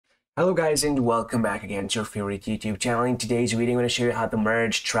Hello guys and welcome back again to your favorite YouTube channel. In today's video I'm going to show you how to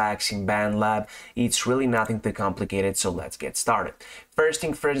merge tracks in Bandlab. It's really nothing too complicated, so let's get started. First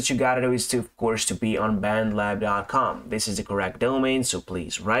thing first that you gotta do is to, of course, to be on bandlab.com. This is the correct domain, so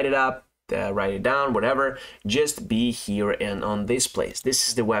please write it up, write it down, whatever. Just be here and on this place. This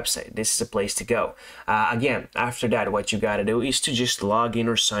is the website. This is the place to go. Again, after that, what you gotta do is to just log in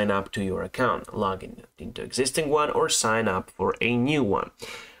or sign up to your account. Log in into existing one or sign up for a new one.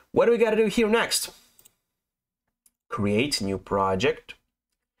 What do we got to do here next? Create new project.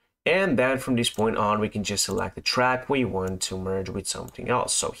 And then from this point on, we can just select the track we want to merge with something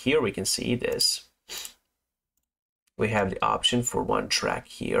else. So here we can see this. We have the option for one track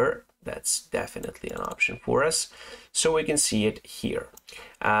here. That's definitely an option for us. So we can see it here.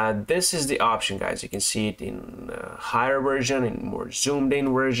 This is the option, guys. You can see it in higher version, in more zoomed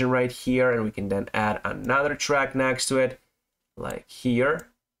in version right here. And we can then add another track next to it, like here.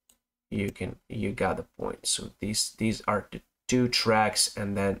 You got the point. So these are the two tracks,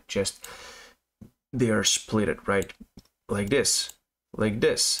 and then just they are split right like this,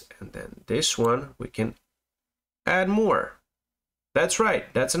 and then this one we can add more. That's right,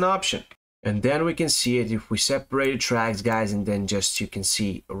 that's an option. And then we can see it if we separate the tracks, guys, and then just you can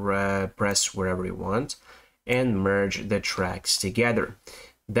see press wherever you want and merge the tracks together.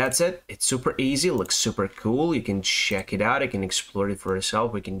 That's it. It's super easy, looks super cool. You can check it out, you can explore it for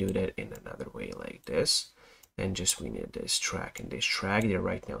yourself. We can do that in another way like this. And just we need this track and this track. They're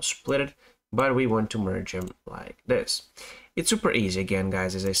right now split, but we want to merge them like this. It's super easy. Again,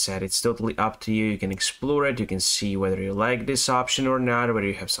 guys, as I said, it's totally up to you. You can explore it, you can see whether you like this option or not, whether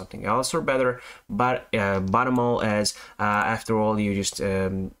you have something else or better. But bottom all is, after all, you just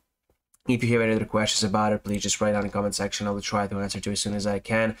if you have any other questions about it, please just write down in the comment section. I will try to answer to as soon as I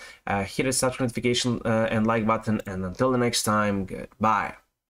can. Hit the subscribe notification and like button, and until the next time, goodbye.